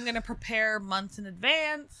say I'm gonna prepare months in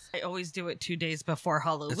advance. I always do it 2 days before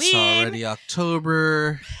Halloween. It's already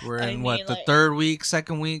October. We're in the third week,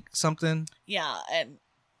 second week, something? Yeah, and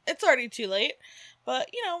it's already too late. But,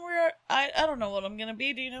 I don't know what I'm going to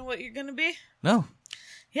be. Do you know what you're going to be? No.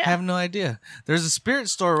 Yeah. I have no idea. There's a spirit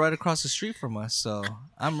store right across the street from us, so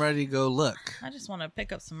I'm ready to go look. I just want to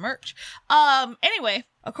pick up some merch. Anyway,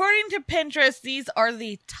 according to Pinterest, these are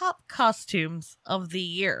the top costumes of the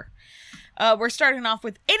year. We're starting off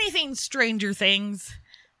with anything Stranger Things.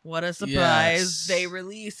 What a surprise. Yes. They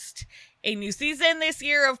released a new season this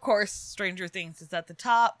year. Of course, Stranger Things is at the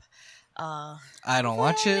top. I don't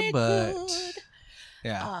watch it, but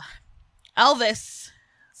yeah. Elvis.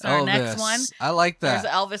 Our next one. I like that.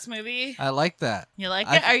 There's an Elvis movie. I like that. You like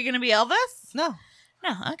it? Are you going to be Elvis? No.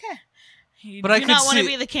 No, okay. You but do I could not want to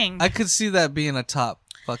be the king. I could see that being a top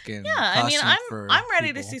fucking I'm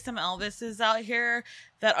ready to see some Elvises out here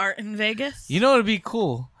that aren't in Vegas. You know, it'd be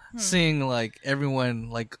cool seeing like everyone,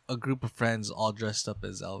 like a group of friends all dressed up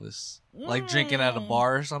as Elvis. Like drinking at a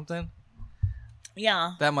bar or something.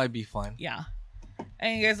 Yeah. That might be fun. Yeah.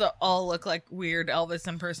 And you guys all look like weird Elvis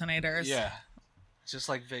impersonators. Yeah. Just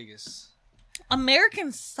like Vegas.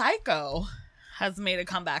 American Psycho has made a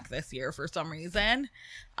comeback this year for some reason.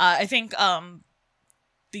 I think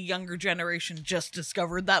the younger generation just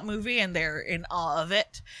discovered that movie and they're in awe of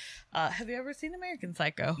it. Have you ever seen American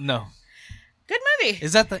Psycho? No. Good movie.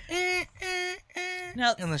 Is that the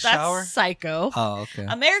no, in the shower? That's Psycho. Oh, okay.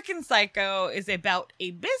 American Psycho is about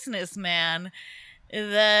a businessman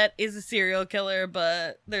that is a serial killer,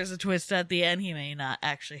 but there's a twist at the end. He may not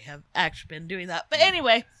actually have been doing that. But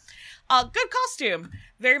anyway, good costume.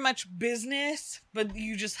 Very much business, but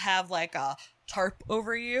you just have like a tarp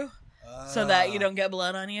over you so that you don't get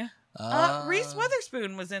blood on you. Reese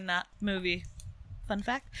Witherspoon was in that movie. Fun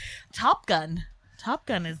fact. Top Gun. Top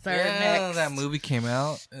Gun is there next. That movie came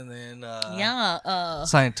out, and then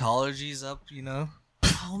Scientology's up,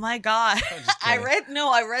 Oh my god. I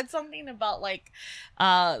read something about like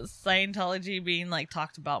Scientology being like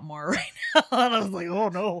talked about more right now, and I was like, oh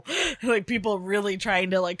no. Like people really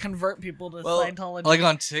trying to like convert people to Scientology. Like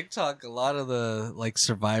on TikTok, a lot of the like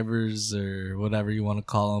survivors or whatever you want to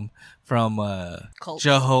call them from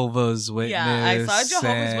Jehovah's Witness. Yeah, I saw a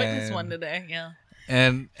Jehovah's Witness one today. Yeah.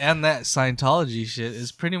 And that Scientology shit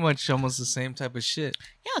is pretty much almost the same type of shit.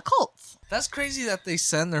 Yeah, cults. That's crazy that they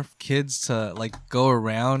send their kids to like go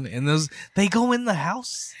around and they go in the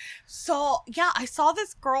house. So yeah, I saw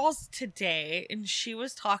this girl's today and she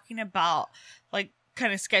was talking about like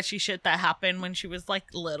kind of sketchy shit that happened when she was like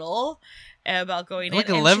little about going like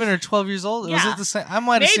in. 11 or 12 years old? Yeah. Was it the same? I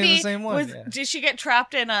might have seen the same one. Did she get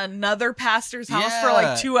trapped in another pastor's house for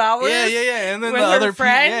like 2 hours? Yeah. And then with the other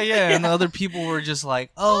friend? And the other people were just like,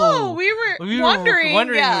 we were wondering,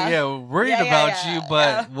 worried about you,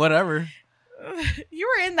 but whatever. You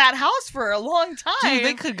were in that house for a long time. Dude,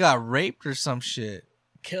 they could got raped or some shit.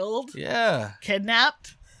 Killed? Yeah.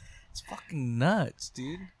 Kidnapped? It's fucking nuts,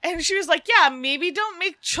 dude. And she was like, yeah, maybe don't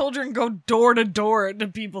make children go door to door to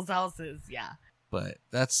people's houses. Yeah. But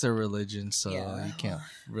that's their religion, so you can't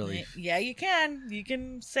really... Yeah, you can. You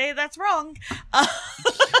can say that's wrong.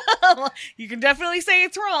 You can definitely say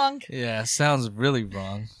it's wrong. Yeah, sounds really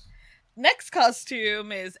wrong. Next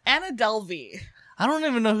costume is Anna Delvey. I don't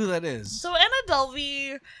even know who that is. So Anna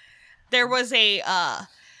Delvey, there was a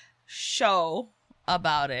show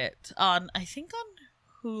about it on, I think on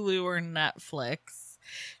Hulu or Netflix.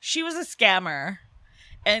 She was a scammer.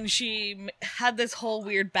 And she had this whole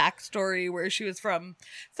weird backstory where she was from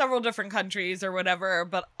several different countries or whatever.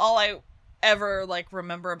 But all I ever like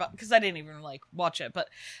remember about, because I didn't even like watch it, but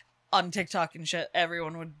on TikTok and shit,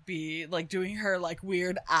 everyone would be like doing her like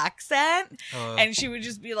weird accent. And she would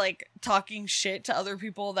just be like talking shit to other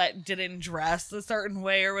people that didn't dress a certain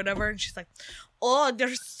way or whatever. And she's like, oh,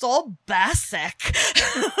 they're so basic.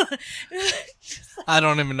 I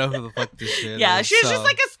don't even know who the fuck this shit is. Yeah, she's just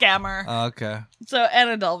like a scammer. Oh, okay. So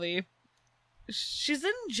Anna Delvey, she's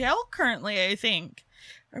in jail currently, I think.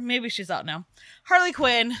 Or maybe she's out now. Harley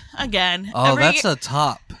Quinn, again. Oh, that's a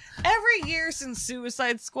top. Every year since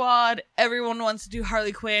Suicide Squad, everyone wants to do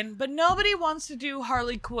Harley Quinn, but nobody wants to do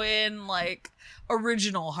Harley Quinn, like,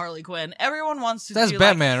 original Harley Quinn. Everyone wants to do, That's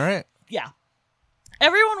Batman, right? Yeah.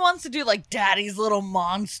 Everyone wants to do, like, Daddy's Little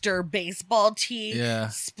Monster, baseball tee,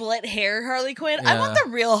 split hair Harley Quinn. Yeah. I want the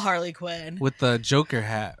real Harley Quinn. With the Joker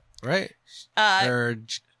hat, right?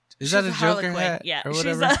 Is that a Joker hat? Yeah, or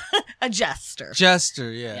whatever? She's a jester.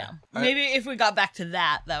 Jester, yeah. Maybe if we got back to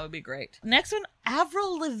that would be great. Next one,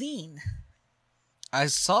 Avril Lavigne. I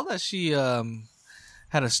saw that she had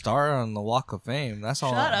a star on the Walk of Fame. That's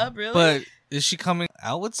all. Shut up, really? But is she coming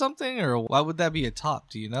out with something, or why would that be a top?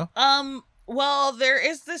 Do you know? Well, there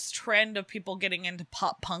is this trend of people getting into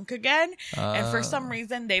pop punk again, and for some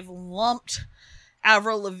reason they've lumped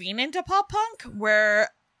Avril Lavigne into pop punk, where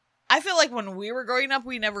I feel like when we were growing up,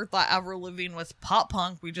 we never thought Avril Lavigne was pop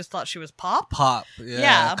punk. We just thought she was pop. Pop,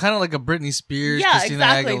 yeah. Kind of like a Britney Spears, Christina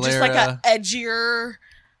exactly. Aguilera. Just like a edgier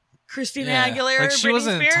Christina Aguilera, like she Britney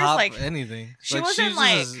wasn't Spears. top like anything. She wasn't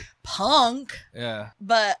like punk. Yeah.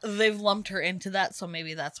 But they've lumped her into that, so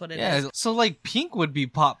maybe that's what it is. Yeah, so like Pink would be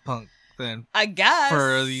pop punk then. I guess.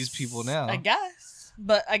 For these people now. I guess.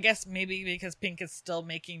 But I guess maybe because Pink is still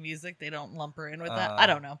making music, they don't lump her in with that. I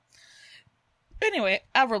don't know. Anyway,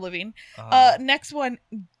 Avril Lavigne. Next one,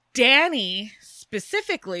 Danny,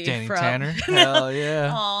 specifically Danny from Tanner. Hell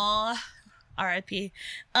yeah. Aw, R.I.P.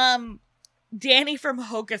 Danny from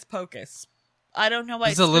Hocus Pocus. I don't know why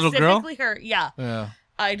it's a little girl. Her. Yeah.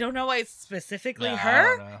 I don't know why it's specifically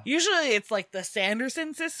her. Usually it's like the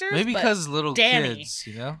Sanderson sisters. Maybe because little Danny. kids,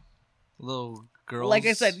 little girls. Like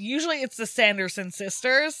I said, usually it's the Sanderson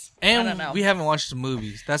sisters. And I don't know. we haven't watched the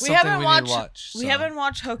movies. That's something we need to watch. We haven't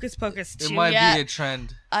watched Hocus Pocus 2 yet. It might be a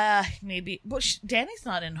trend. Maybe. But Danny's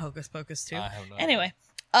not in Hocus Pocus 2. I have no Anyway.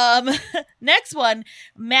 Next one,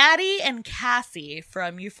 Maddie and Cassie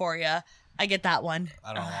from Euphoria. I get that one.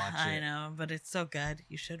 I don't watch it. I know, but it's so good.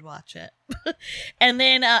 You should watch it. And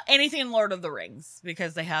then anything Lord of the Rings,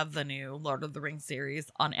 because they have the new Lord of the Rings series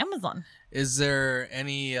on Amazon. Is there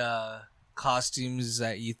any costumes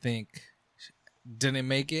that you think didn't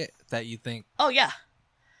make it that you think? Oh, yeah.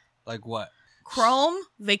 Like what? Chrome,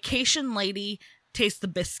 Vacation Lady, Taste the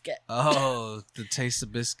Biscuit. Oh, the Taste the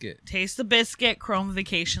Biscuit. Taste the Biscuit, Chrome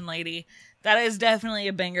Vacation Lady. That is definitely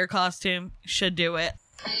a banger costume. Should do it.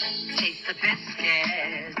 Taste the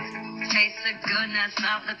biscuit. Taste the goodness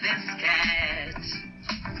of the biscuit.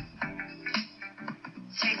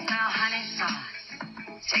 Taste the honey sauce.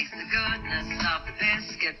 Taste the goodness of the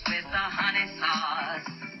biscuit with the honey sauce.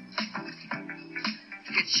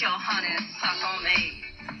 Get your honey sauce on me.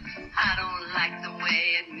 I don't like the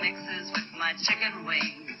way it mixes with my chicken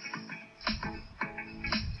wings.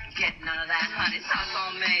 Get none of that honey sauce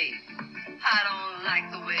on me. I don't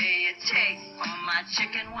like the way it tastes on my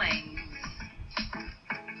chicken wings.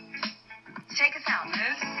 Take us out,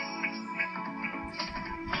 Moose.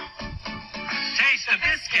 Taste the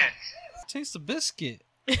biscuit. Taste the Biscuit.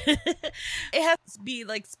 It has to be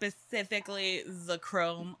like specifically the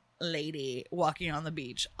Chrome lady walking on the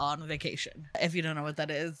beach on vacation. If you don't know what that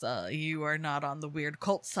is, you are not on the weird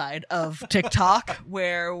cult side of TikTok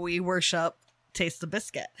where we worship Taste the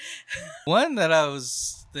Biscuit. One that I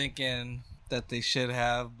was thinking that they should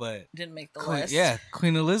have, but didn't make the list. Yeah,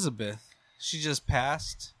 Queen Elizabeth. She just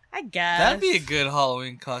passed. I guess that'd be a good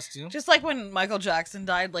Halloween costume. Just like when Michael Jackson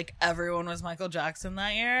died, like everyone was Michael Jackson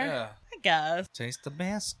that year. Yeah, I guess. Taste the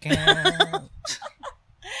biscuit.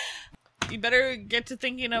 You better get to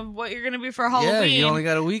thinking of what you're gonna be for Halloween. Yeah, you only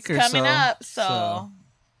got a week or so. Coming up, so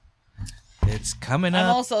it's coming up. I'm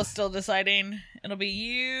also still deciding. It'll be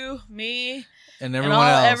you, me, and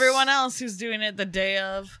everyone else who's doing it the day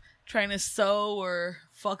of, trying to sew or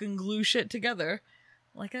fucking glue shit together,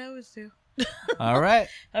 like I always do. All right.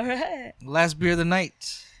 Last beer of the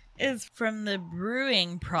night is from the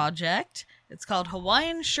Brewing Project. It's called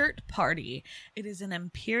Hawaiian Shirt Party. It is an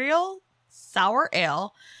imperial sour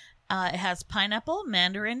ale. It has pineapple,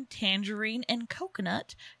 mandarin, tangerine, and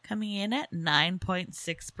coconut, coming in at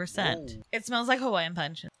 9.6%. It smells like Hawaiian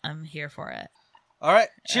punch. I'm here for it. All right.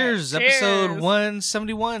 Cheers. Episode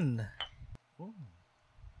 171.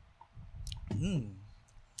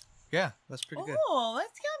 Yeah, that's pretty good. Oh,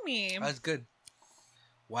 that's yummy. That's good.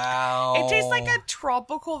 Wow. It tastes like a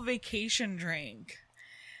tropical vacation drink.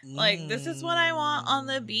 Like, this is what I want on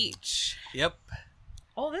the beach. Yep.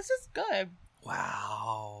 Oh, this is good.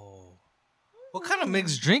 Wow. What kind of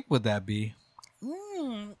mixed drink would that be? I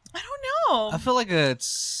don't know. I feel like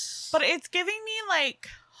it's... But it's giving me, like,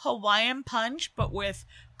 Hawaiian punch, but with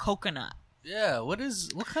coconut. Yeah, what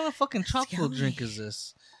kind of fucking tropical drink is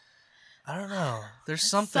this? I don't know. There's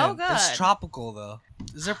something. So good. It's tropical, though.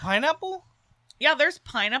 Is there pineapple? Yeah, there's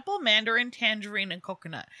pineapple, mandarin, tangerine, and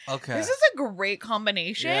coconut. Okay. This is a great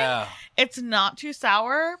combination. Yeah. It's not too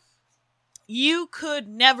sour. You could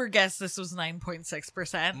never guess this was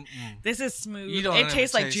 9.6%. This is smooth. It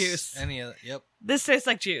tastes like juice. Any of Yep. This tastes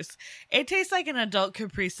like juice. It tastes like an adult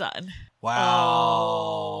Capri Sun.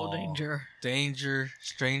 Wow. Oh, danger. Danger.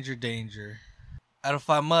 Stranger danger. Out of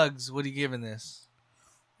 5 mugs, what are you giving this?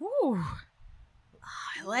 Ooh.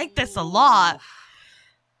 I like this a lot.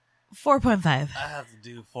 4.5. I have to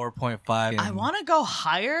do 4.5. I want to go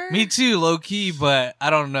higher. Me too, low key, but I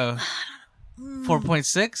don't know.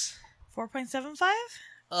 4.6? 4.75?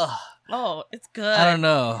 Ugh. Oh, it's good. I don't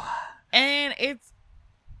know. And it's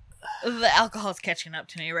the alcohol's catching up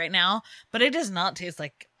to me right now, but it does not taste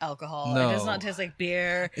like alcohol. No. It does not taste like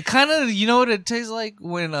beer. It kind of, you know what it tastes like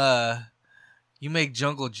when you make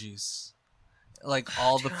jungle juice, like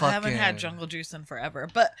all the fucking. I haven't had jungle juice in forever,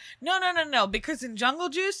 but no, because in jungle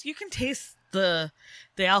juice you can taste the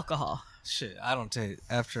alcohol. Shit, I don't taste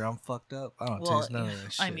after I'm fucked up. I don't taste none of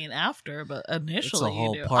that shit. I mean after, but initially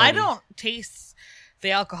whole you do. party. I don't taste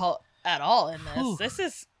the alcohol at all in this. Whew. This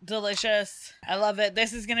is delicious. I love it.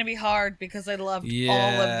 This is gonna be hard because I loved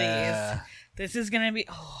all of these. This is gonna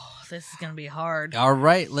be hard. All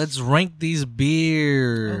right, let's rank these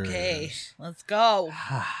beers. Okay, let's go.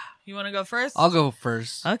 You want to go first? I'll go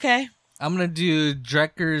first. Okay. I'm gonna do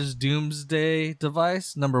Drecker's Doomsday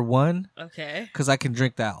Device #1 Okay. because I can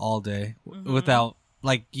drink that all day without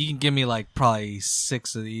like you can give me like probably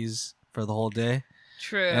 6 of these for the whole day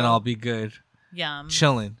True. and I'll be good. Yum.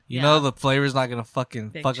 Chilling. You Yeah. know the flavor's not gonna fucking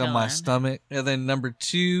Big fuck up my chillin'. stomach. And then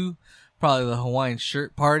 #2, probably the Hawaiian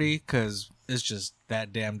Shirt Party because it's just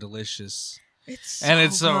that damn delicious. It's so And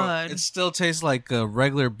it's good. it still tastes like a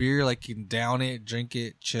regular beer. Like you can down it, drink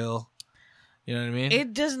it, chill. You know what I mean?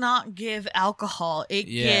 It does not give alcohol. It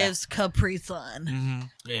Yeah. gives Capri Sun.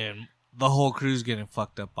 Mm-hmm. And the whole crew's getting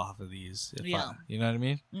fucked up off of these. Yeah. You know what I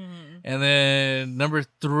mean? Mm-hmm. And then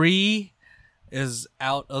 #3 is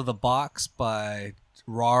Out of the Box by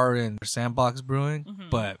RAR and Sandbox Brewing. Mhm.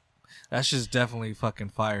 But that's just definitely fucking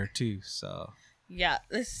fire too. So Yeah,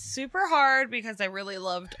 it's super hard because I really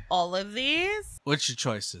loved all of these. what's your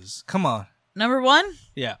choices? Come on. #1,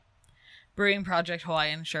 Yeah. Brewing Project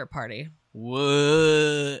Hawaiian Shirt Party.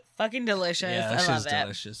 What? Fucking delicious. Yeah, that I love shit's it.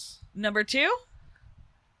 delicious. #2,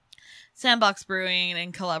 Sandbox Brewing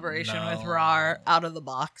in collaboration with No. RAR, Out of the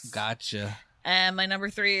Box. Gotcha. And my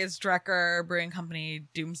 #3 is Drecker Brewing Company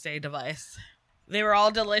Doomsday Device. They were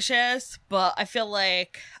all delicious, but I feel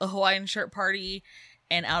like a Hawaiian Shirt Party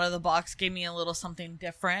and Out of the Box gave me a little something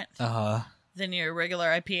different than your regular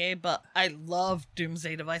IPA. But I love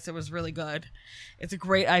Doomsday Device. It was really good. It's a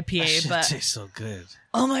great That IPA, shit but tastes so good.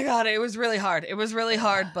 oh my god, it was really hard. It was really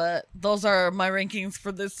hard, but those are my rankings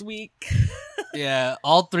for this week. Yeah,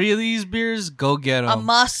 all 3 of these beers, go get them. A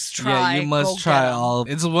must try. Yeah, you must Go try get 'em. all.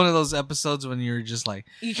 It's one of those episodes when you're just like,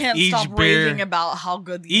 You can't each stop beer- raving about how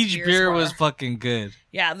good these each beers beer were. was fucking good.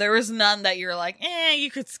 Yeah, there was none that you're like, you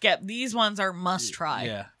could skip. These ones are must try.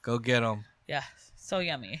 Yeah, go get them. Yeah, so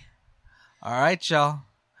yummy. All right, y'all.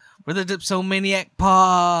 We're the Dipsomaniac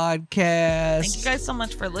Podcast. Thank you guys so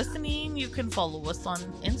much for listening. You can follow us on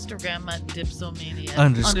Instagram at Dipsomania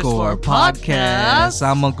 _ podcast.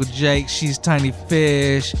 I'm Uncle Jake. She's Tiny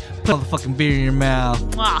Fish. Put the fucking beer in your mouth.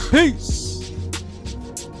 Mwah. Peace.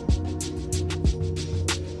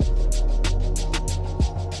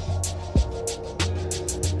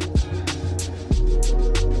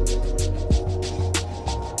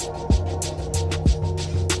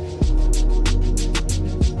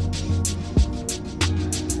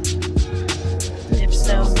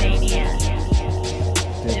 Dipsomania.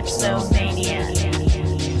 Dipsomania.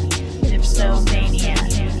 Dipsomania.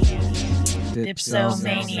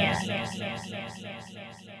 Dipsomania.